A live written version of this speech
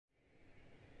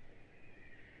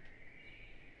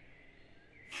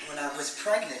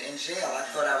pregnant in jail. I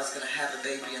thought I was going to have a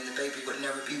baby and the baby would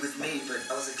never be with me, but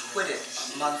I was acquitted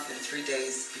a month and 3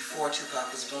 days before Tupac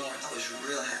was born. I was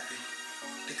real happy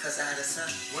because I had a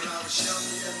son. When I was young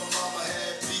and my mama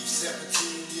had beef,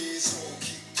 17 years old,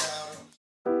 kicked out.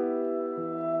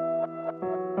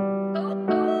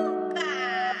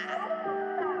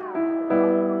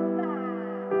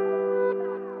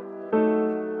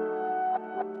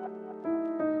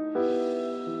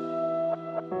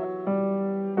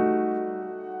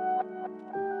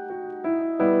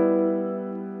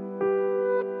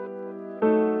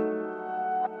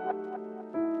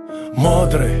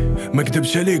 مادري ما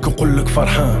كدبش عليك ونقول لك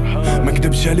فرحان، ما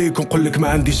كدبش عليك ونقول لك ما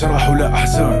عنديش راح ولا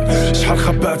احزان. شحال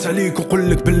خبعت عليك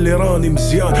ونقول لك باللي راني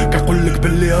مزيان، كنقول لك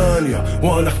باللي هانيه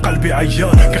وانا في قلبي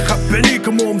عيان. كنخبي عليك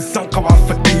هموم الزنقه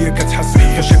وعرفك هي كتحس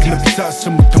فاشك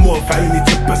نبتسم والدموع في عيني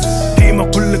تبس. ديما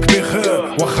نقول لك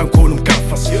بخير واخا نكون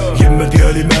مكرفص، يما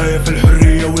ديالي معايا في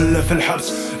الحريه ولا في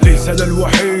الحبس. ليس انا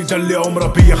الوحيده اللي عمرها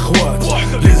بيا خوات،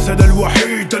 ليس انا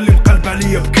الوحيده اللي مقلب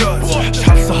عليا بكات.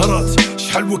 شحال سهرات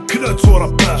شحال وكلات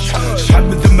وربات، شحال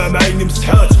من ذمة عيني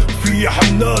مسحات فيا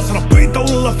حنات. ربي يطول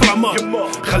الله في العمر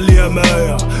خليها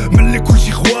معايا ملي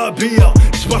كلشي خواب بيا.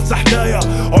 جبرت حدايا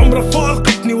عمرها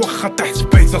فارقتني واخا طحت في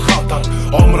بيت الخطر،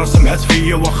 عمرها سمحت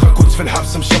فيا واخا كنت في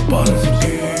الحبس مشبر. ما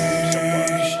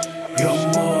تبكيش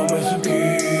يما ما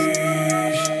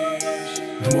تبكيش،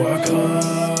 دموعك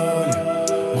غالي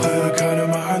وغيرك انا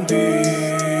ما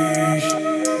عنديش.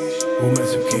 وما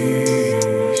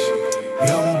تبكيش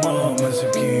يما ما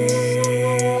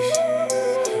تبكيش،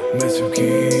 ما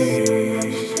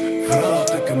تبكيش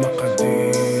فراقك ما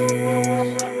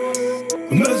قديش.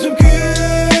 ما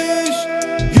تبكيش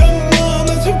يما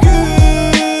ما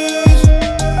تبكيش،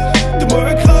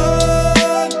 دموعك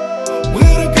خان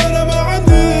وغيرك انا ما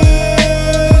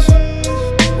عنديش.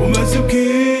 وما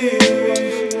تبكيش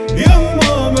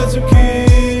يما ما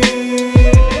تبكيش،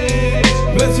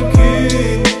 ما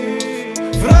تبكيش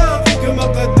فراقك ما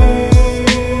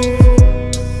قديش.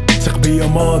 ثق بيا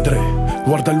مادري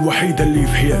الوردة الوحيدة اللي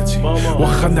في حياتي،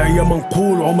 واخا نعيا ما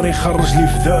نقول عمري خرج لي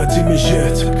في ذاتي. من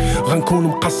جهتك غنكون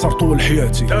مقصر طول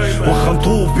حياتي، واخا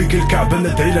نطوف بيك الكعبة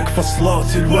ندعي لك في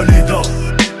صلاتي الوالدة.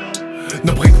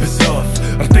 نبغيك بزاف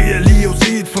رضي عليا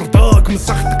وزيد في رضاك، من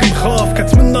سخطك نخاف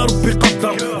كتمنى ربي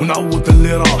يقدر ونعوض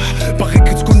اللي راح. باغيك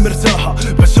تكون مرتاحة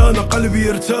باش انا قلبي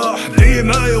يرتاح، دعي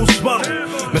معايا وصبر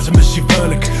ما تمشي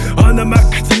بالك. انا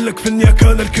معك حتلك في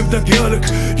النياكة انا الكبدة ديالك،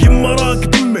 يما راك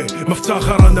دمي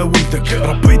مفتخر انا ولدك.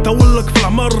 ربي يطول لك في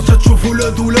العمر تتشوف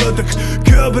ولاد ولادك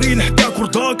كابرين حداك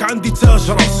ورضاك. عندي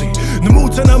تاج راسي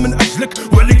نموت انا من اجلك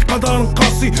وعليك قدر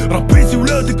نقاسي. ربيتي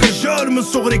ولادك رجال من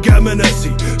صغري كاع ما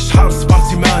ناسي، شحال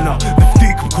صبرتي معانا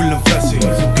نفديك بكل نفاسي.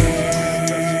 ما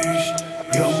تبكيش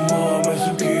يما ما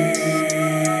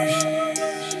تبكيش،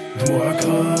 دموعك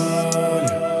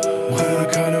غالي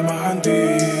وغيرك انا ما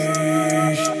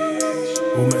عنديش.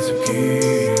 وما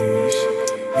تبكيش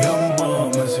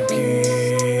يما ما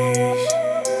تبكيش،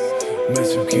 ما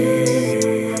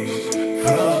تبكيش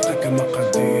فراقك ما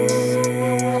قديش.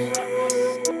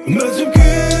 ما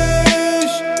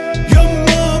تبكيش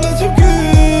يما ما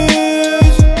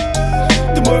تبكيش،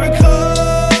 دموعك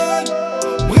خان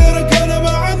وغيرك انا ما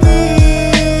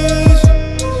عنديش.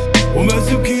 وما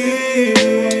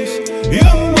تبكيش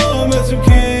يما ما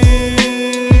تبكيش،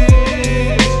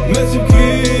 ما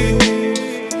تبكيش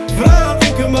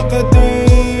فراقك ما قديش.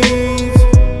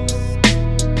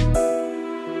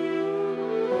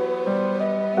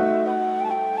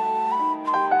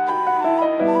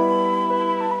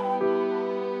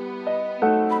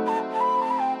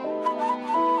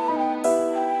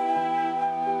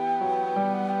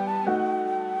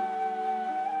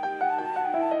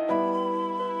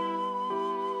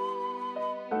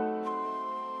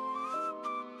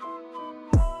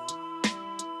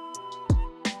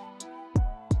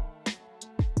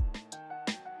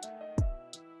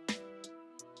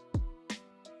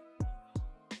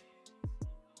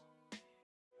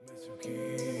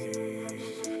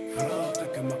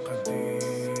 فراقك ما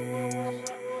قديش.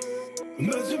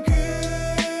 ما تبكيش